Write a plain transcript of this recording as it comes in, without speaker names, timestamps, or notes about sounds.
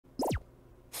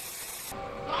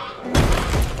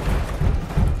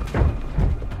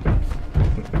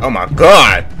Oh my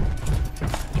god!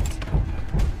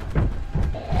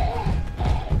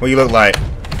 What you look like? That's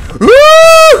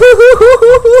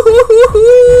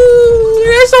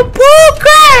some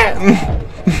bullcrap!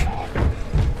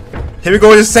 Here we go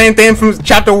with the same thing from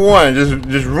chapter 1,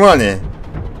 just running.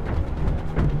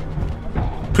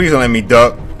 Please don't let me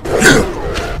duck.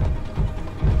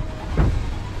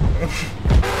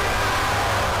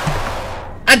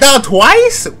 I died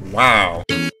twice? Wow.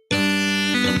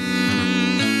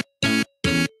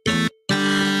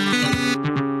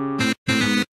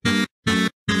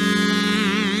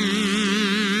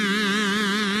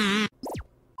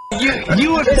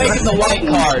 You have taken the white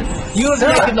card. You have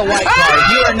taken the white card.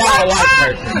 You are not a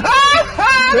white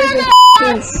person.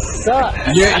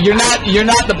 You're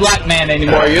not the black man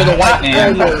anymore. You're the white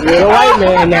man. You're the white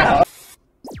man now.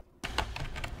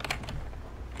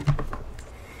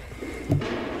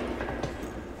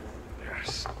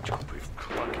 Stupid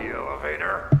clunky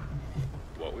elevator.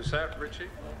 What was that, Richie?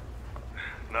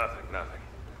 Nothing.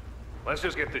 Let's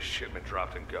just get this shipment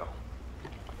dropped and go.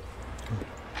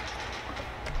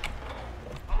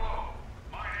 Hello,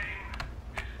 my name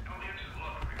is Elliot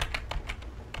Ludwig.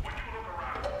 When you look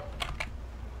around.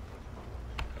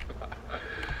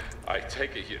 I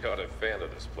take it you're not a fan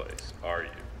of this place, are you?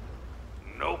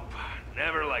 Nope,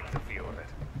 never liked the feel of it.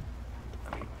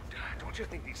 I mean, don't you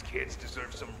think these kids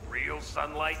deserve some real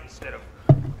sunlight instead of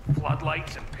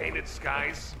floodlights and painted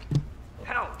skies?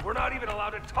 Hell, we're not even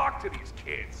allowed to talk to these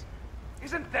kids.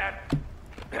 Isn't that...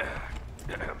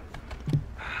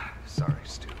 Sorry,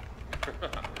 Stu.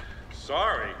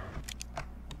 Sorry?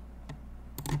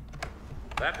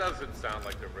 That doesn't sound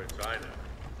like the Rich I know.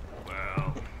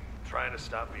 Well, trying to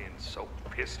stop being so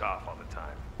pissed off all the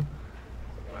time.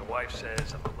 My wife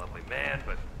says I'm a lovely man,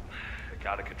 but I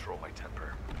gotta control my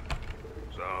temper.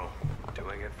 So,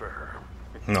 doing it for her.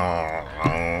 No.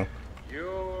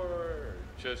 You're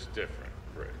just different,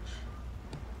 Rich.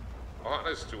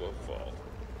 Honest to a fault.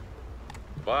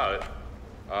 But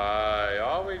I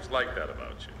always liked that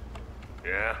about you.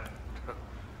 Yeah?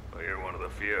 Well, you're one of the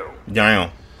few. Damn.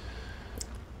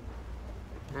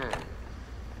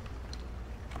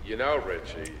 You know,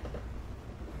 Richie,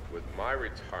 with my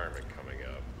retirement coming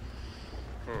up,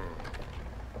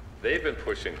 they've been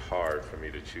pushing hard for me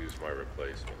to choose my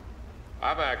replacement.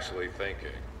 I'm actually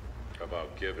thinking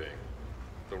about giving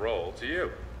the role to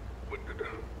you.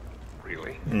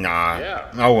 Really? Nah.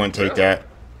 Yeah. I wouldn't take that.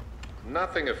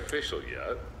 Nothing official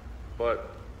yet,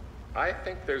 but I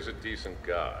think there's a decent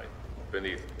guy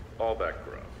beneath all that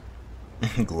gruff.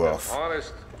 Gruff. An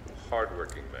honest,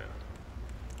 hardworking man.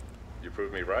 You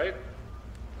prove me right?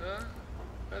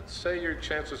 I'd say your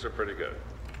chances are pretty good.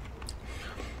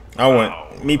 I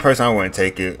wouldn't. Me personally, I wouldn't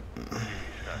take it. I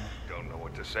don't know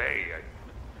what to say.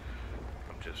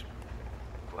 I'm just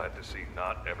glad to see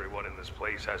not everyone in this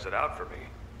place has it out for me.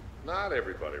 Not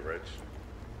everybody, Rich.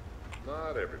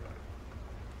 Not everybody.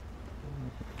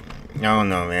 I don't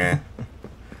know, man.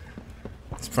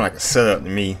 It's like a setup to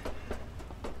me.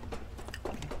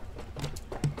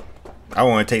 I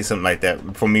wouldn't take something like that.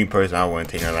 For me personally, I wouldn't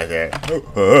take nothing like that.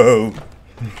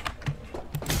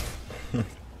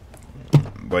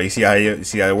 But you see how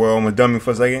the world almost dumb me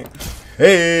for a second?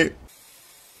 Hey!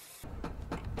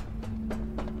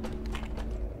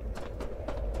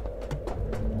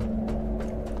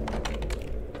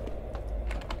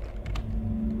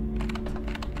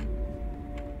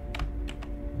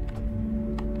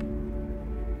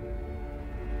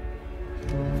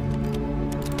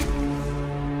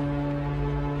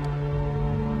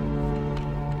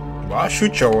 I'll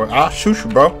shoot you,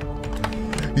 bro.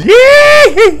 Yeah!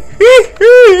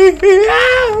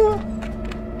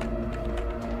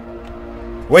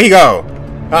 Where he go?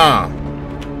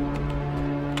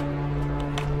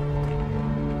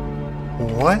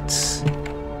 What?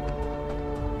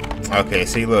 Okay,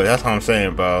 see, look, that's what I'm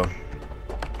saying, bro.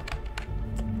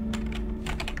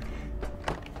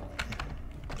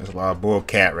 There's a lot of bull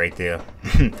cat right there.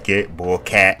 Get bull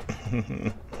cat.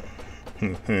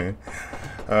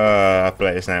 I feel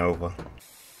like it's not over.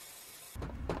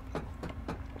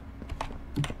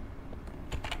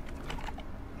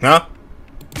 Huh?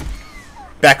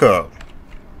 Back up.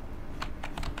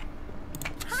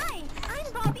 Hi,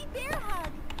 I'm Bobby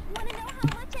Bearhug. Wanna know how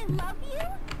much I love you?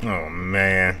 Oh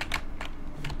man.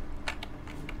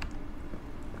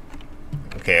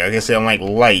 Okay, I guess I'm like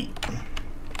light.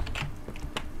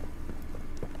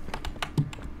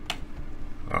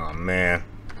 Oh man.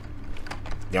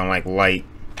 Don't like light.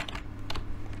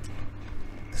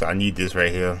 So I need this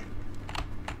right here.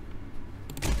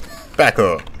 Back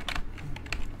up.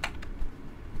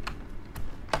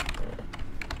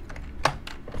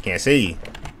 Can't see.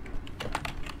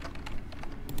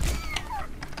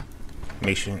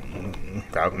 Make sure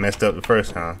got messed up the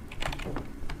first time.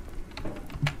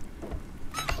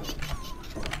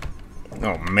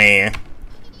 Oh man.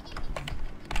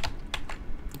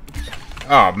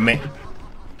 Oh man.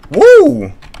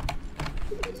 Woo!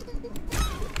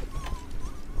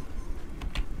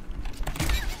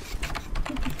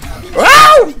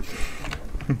 Wow!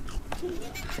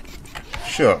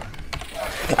 Sure.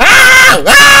 Ah!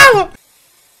 Ah!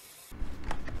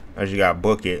 I just gotta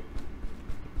book it.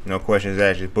 No questions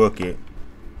asked, just book it.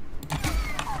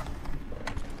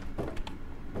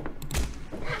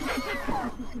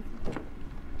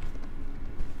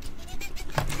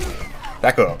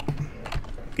 Back up.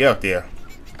 Get up there.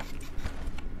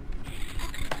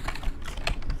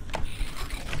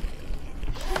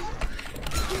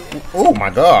 Oh my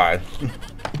god.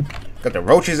 Got the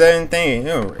roaches and everything, you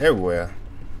know, everywhere.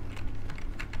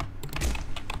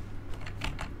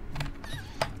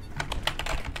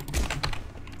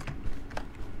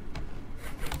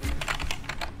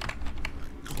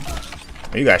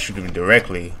 You gotta shoot them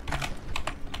directly.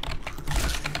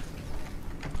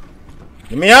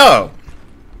 Get me up!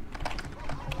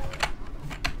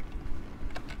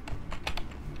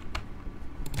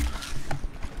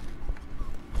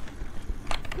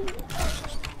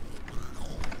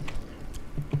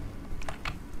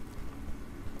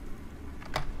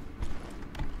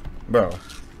 Bro.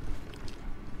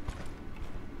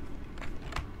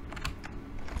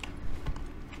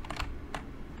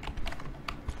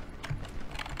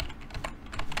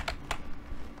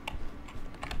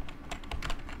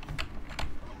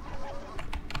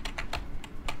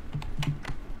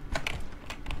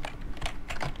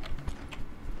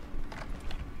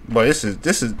 Boy, this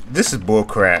is bull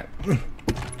crap.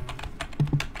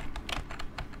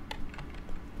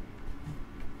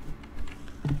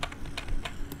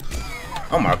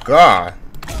 Oh my god.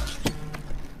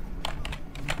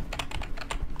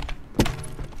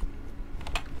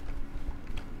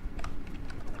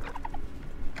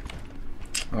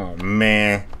 Oh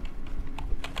man.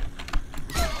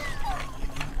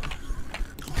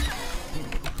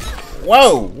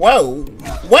 Whoa, whoa,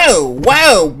 whoa,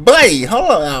 whoa, buddy.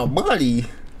 Hold on, buddy.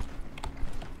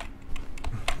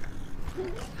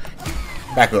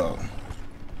 Back up.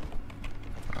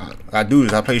 I do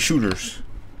this, I play shooters.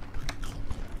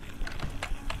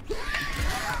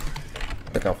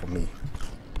 Back up for me.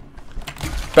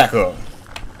 Back up.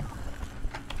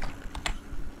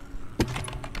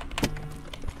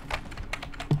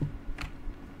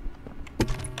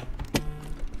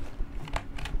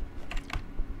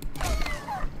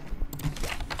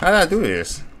 How did I do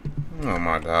this? Oh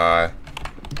my god.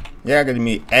 Yeah, I gotta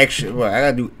do action. What? I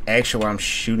gotta do action while I'm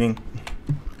shooting.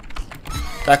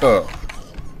 Back up.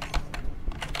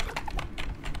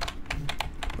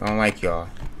 I don't like y'all.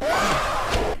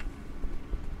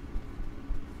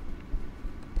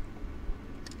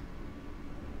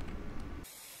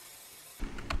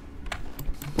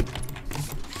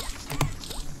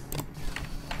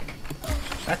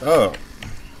 Back up.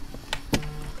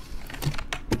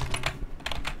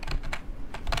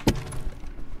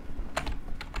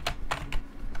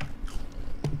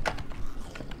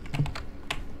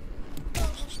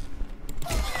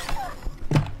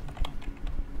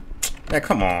 Man,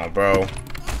 come on, bro.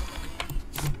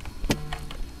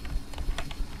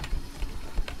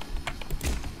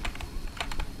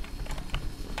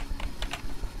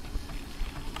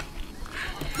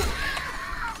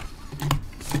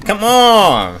 Come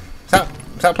on!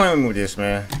 Stop playing with this,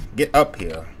 man. Get up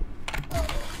here.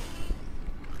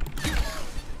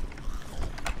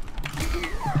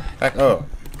 Back up.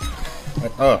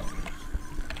 Back up.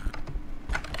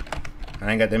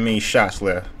 I ain't got that many shots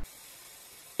left.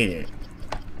 Hit it.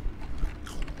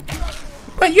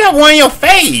 But you have one in your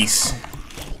face!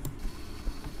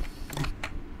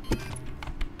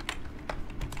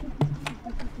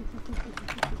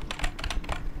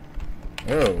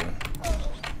 Ew.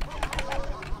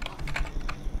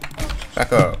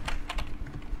 Back up.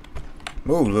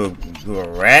 Move,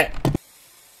 little rat.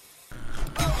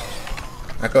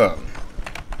 Back up.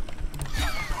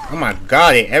 Oh my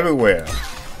god, they everywhere.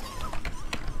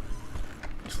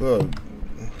 This little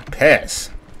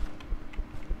pest.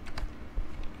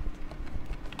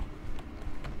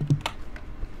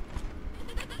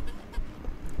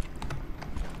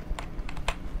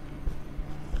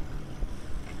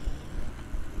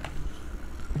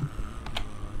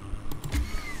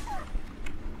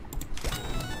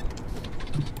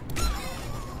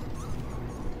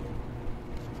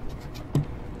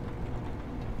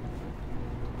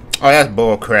 Oh, that's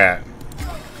bull crap.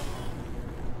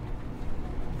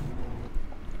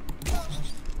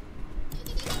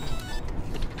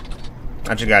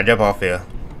 I just gotta jump off here.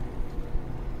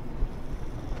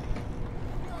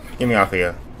 Get me off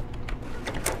here.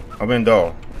 Open the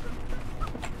door.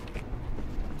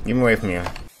 Get me away from here.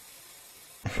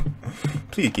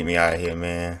 Please get me out of here,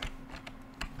 man.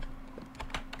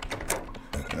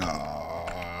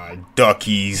 Aw,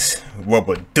 duckies.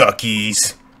 Rubber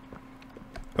duckies.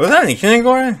 Was that in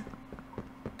kindergarten?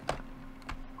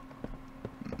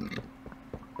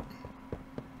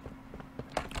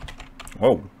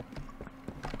 Whoa.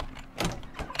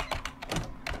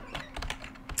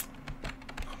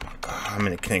 I'm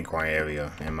in the kindergarten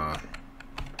area, am I?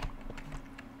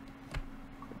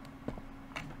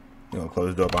 You gonna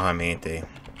close the door behind me, ain't they?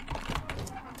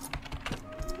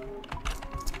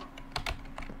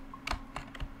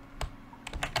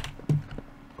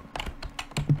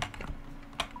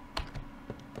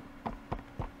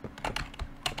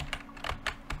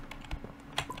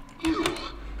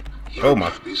 Oh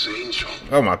my!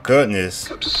 Oh my goodness!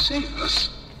 Come to save us.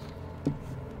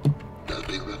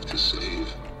 Nothing left to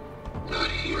save. Not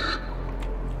here.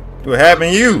 What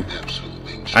happened to you?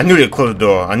 I knew they'd close the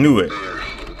door. I knew it.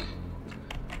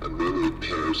 A myriad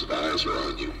pairs of eyes are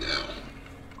on you now.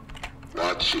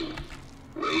 Watching,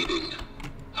 waiting,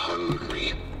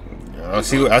 hungry. I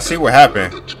see what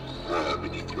happened. To crawl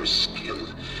beneath your skin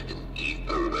and eat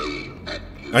away at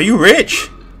you. Are you rich?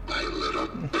 By little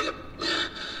bit.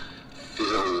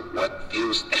 Fill what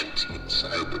feels empty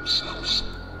inside themselves.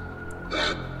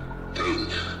 That thing.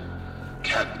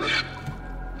 Catnap.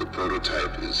 The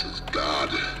prototype is his god,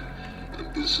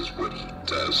 and this is what he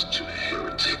does to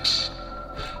heretics.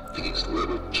 These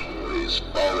little toys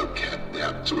follow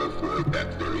Catnap to avoid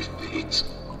that very fate.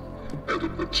 And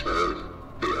in return,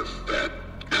 they are fed.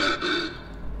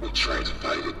 We try to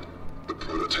fight it. The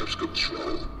prototype's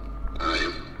control. I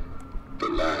am the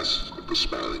last of the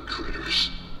smiling critters.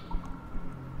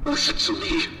 Listen to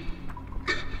me.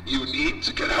 You need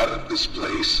to get out of this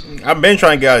place. I've been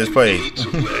trying to get out of this place. You need to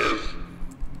live.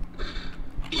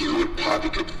 You and Poppy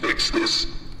could fix this.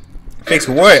 Fix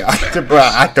what? Bro,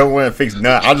 I don't want to fix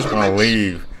nothing. I just want to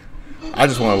leave. I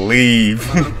just want to leave.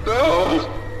 No,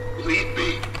 leave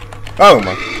me. Oh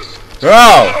my!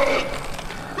 Oh!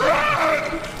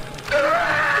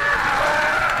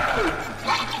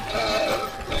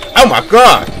 Oh my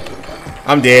God!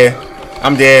 I'm dead.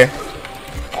 I'm dead.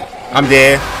 I'm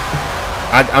dead.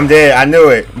 I'm dead. I knew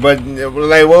it. But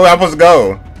like, where was I supposed to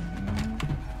go?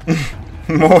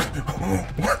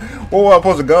 Where was I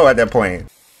supposed to go at that point?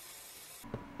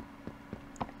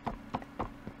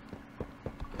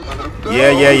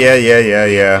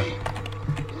 Yeah.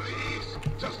 Please,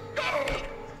 just go.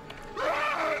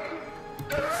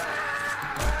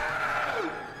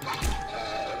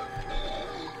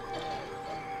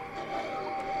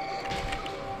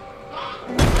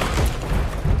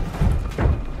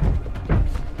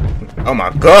 Oh my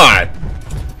God!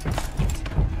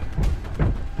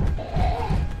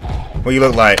 What you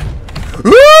look like? That's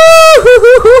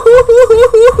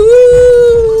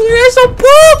a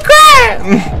bullcrap!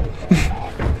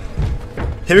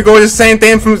 Here we go with the same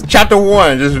thing from chapter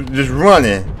 1, just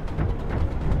running.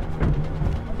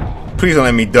 Please don't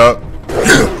let me duck.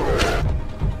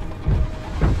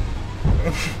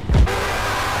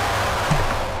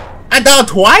 I died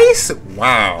twice?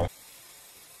 Wow.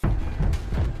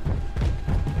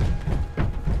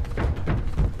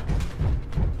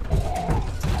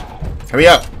 Hurry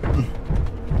up.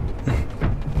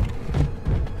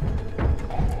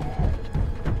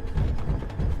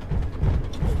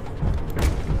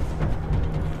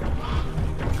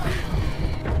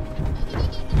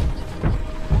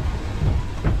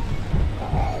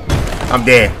 I'm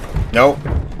dead. Nope.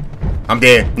 I'm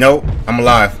dead. Nope. I'm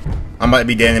alive. I'm about to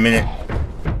be dead in a minute.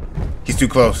 He's too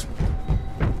close.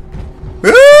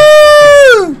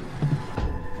 Woo!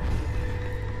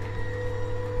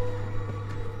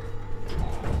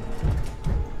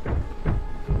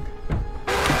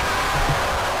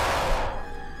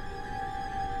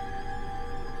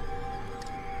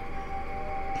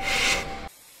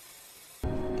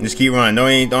 Just keep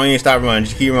running. Don't even stop running.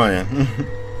 Just keep running.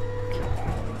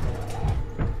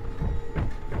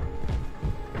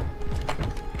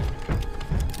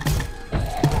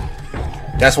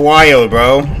 That's wild,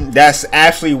 bro. That's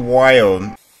actually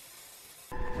wild.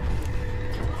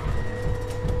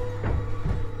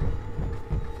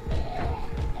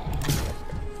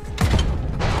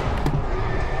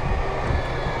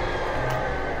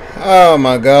 Oh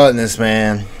my goodness,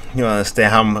 man. You don't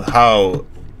understand how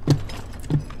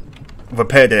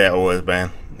repetitive that was, man.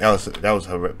 That was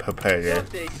repetitive.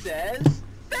 Birthday says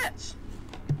fetch.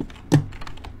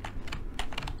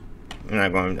 I'm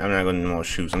not going to no more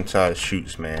shoots. I'm tired of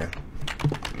shoots, man.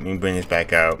 Let me bring this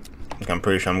back out. I'm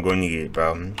pretty sure I'm gonna need it,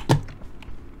 bro.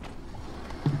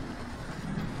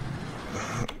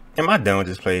 Am I done with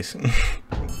this place?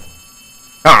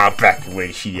 Ah, back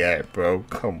where she at, bro.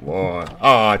 Come on.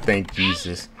 Oh, thank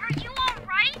Jesus. Are you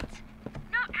alright?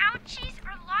 No ouchies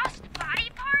or lost body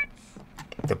parts?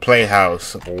 The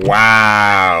playhouse.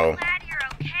 Wow. Glad you're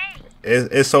okay.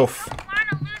 It's so. Don't want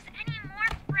to lose any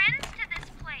more friends to this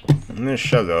place. I'm gonna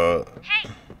shut up. Hey,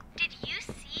 did you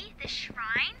see the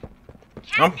shrine?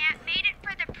 Catnap made it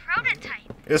for the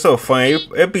prototype. It's so funny.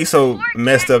 It'd be so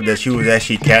messed up that she was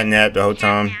actually catnapped the whole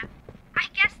time. I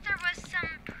guess there was some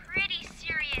pretty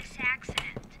serious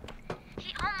accident.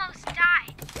 He almost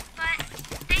died, but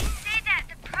they say that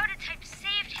the prototype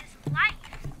saved his life,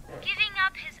 giving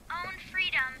up his own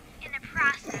freedom in the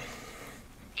process.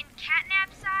 In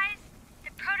Catnap's eyes,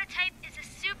 the prototype is a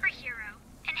superhero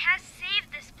and has saved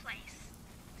this place.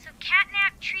 So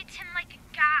Catnap treats him like a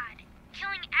god,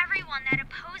 killing everyone that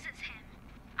opposes him,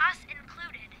 us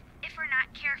included, if we're not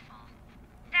careful.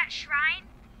 That shrine,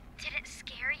 did it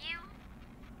scare you?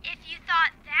 If you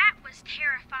thought that was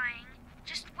terrifying,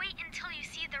 just wait until you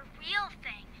see the real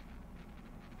thing.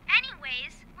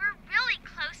 Anyways, we're really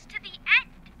close to the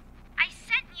end. I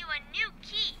sent you a new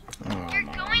key. You're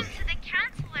going to the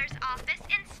counselor's office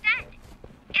instead.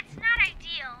 It's not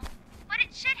ideal, but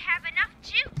it should have enough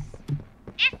juice.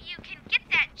 If you can get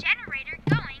that generator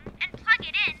going and plug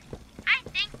it in, I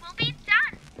think we'll be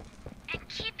done. And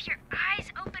keep your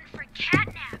eyes open for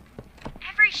Catnap.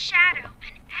 Every shadow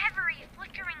and every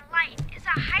flickering light is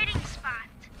a hiding spot.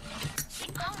 He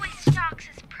always stalks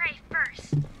his prey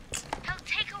first. He'll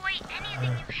take away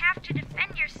anything you have to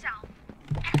defend yourself.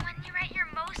 And when you're at your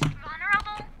most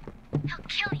vulnerable, he'll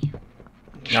kill you.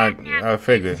 I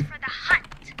figured. For the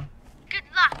hunt. Good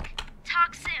luck.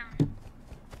 Talk soon.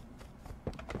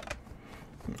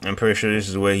 I'm pretty sure this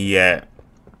is where he at.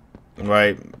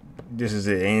 Right? This is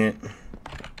it, ain't it?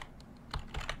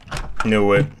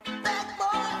 Knew it.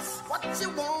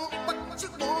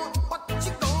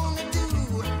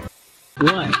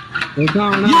 What? What's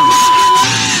going on?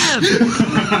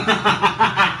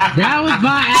 That was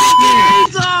by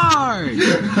accident.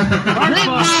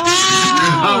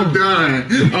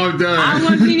 I'm done. I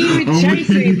wasn't even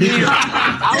chasing him.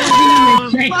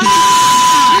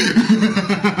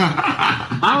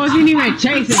 I wasn't even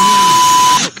chasing him.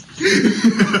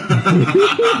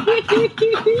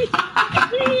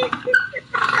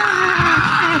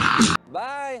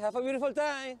 Bye. Have a beautiful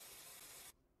time.